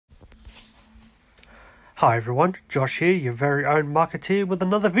Hi everyone, Josh here, your very own marketeer with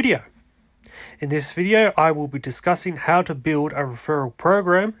another video. In this video, I will be discussing how to build a referral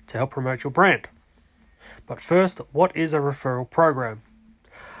program to help promote your brand. But first, what is a referral program?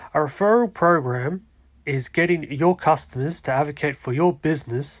 A referral program is getting your customers to advocate for your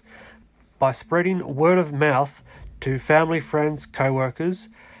business by spreading word of mouth to family, friends, co-workers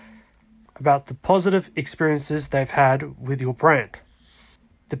about the positive experiences they've had with your brand.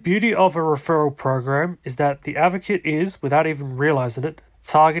 The beauty of a referral program is that the advocate is, without even realizing it,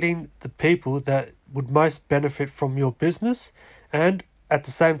 targeting the people that would most benefit from your business and at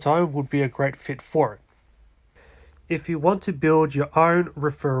the same time would be a great fit for it. If you want to build your own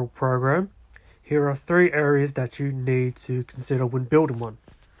referral program, here are 3 areas that you need to consider when building one.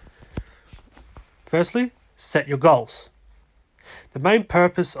 Firstly, set your goals. The main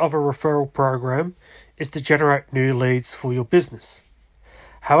purpose of a referral program is to generate new leads for your business.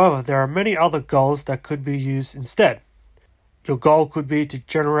 However, there are many other goals that could be used instead. Your goal could be to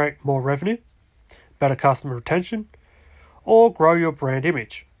generate more revenue, better customer retention, or grow your brand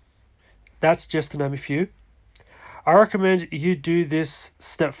image. That's just to name a few. I recommend you do this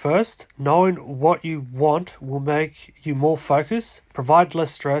step first. Knowing what you want will make you more focused, provide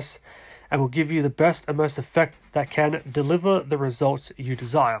less stress, and will give you the best and most effect that can deliver the results you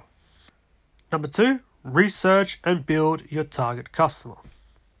desire. Number 2, research and build your target customer.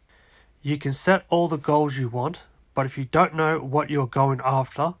 You can set all the goals you want, but if you don't know what you're going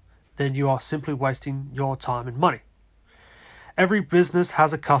after, then you are simply wasting your time and money. Every business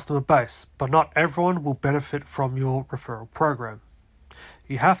has a customer base, but not everyone will benefit from your referral program.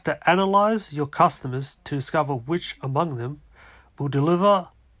 You have to analyze your customers to discover which among them will deliver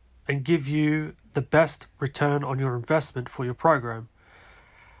and give you the best return on your investment for your program.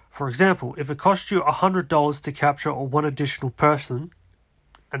 For example, if it costs you $100 to capture one additional person,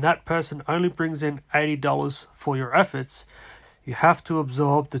 and that person only brings in $80 for your efforts, you have to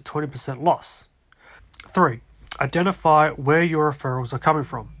absorb the 20% loss. 3. Identify where your referrals are coming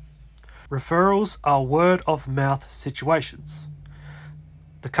from. Referrals are word-of-mouth situations.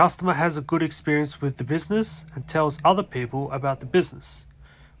 The customer has a good experience with the business and tells other people about the business.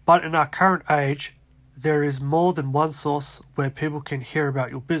 But in our current age, there is more than one source where people can hear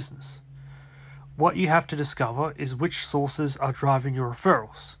about your business. What you have to discover is which sources are driving your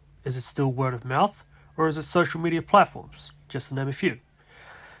referrals. Is it still word of mouth, or is it social media platforms, just to name a few?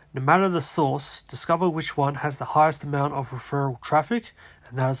 No matter the source, discover which one has the highest amount of referral traffic,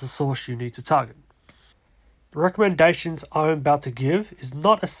 and that is the source you need to target. The recommendations I'm about to give is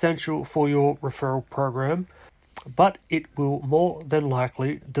not essential for your referral program, but it will more than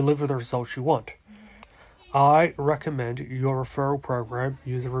likely deliver the results you want. I recommend your referral program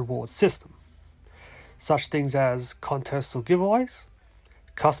use a reward system. Such things as contests or giveaways,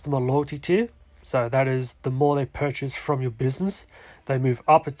 customer loyalty tier, so that is the more they purchase from your business, they move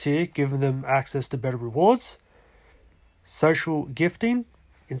up a tier, giving them access to better rewards, social gifting,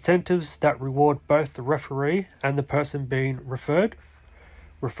 incentives that reward both the referee and the person being referred,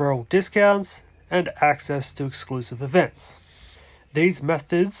 referral discounts, and access to exclusive events. These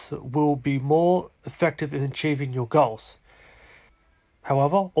methods will be more effective in achieving your goals.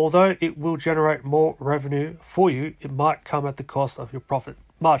 However, although it will generate more revenue for you, it might come at the cost of your profit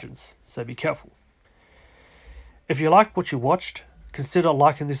margins, so be careful. If you liked what you watched, consider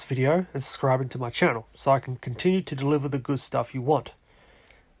liking this video and subscribing to my channel so I can continue to deliver the good stuff you want.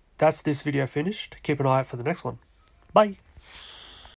 That's this video finished. Keep an eye out for the next one. Bye!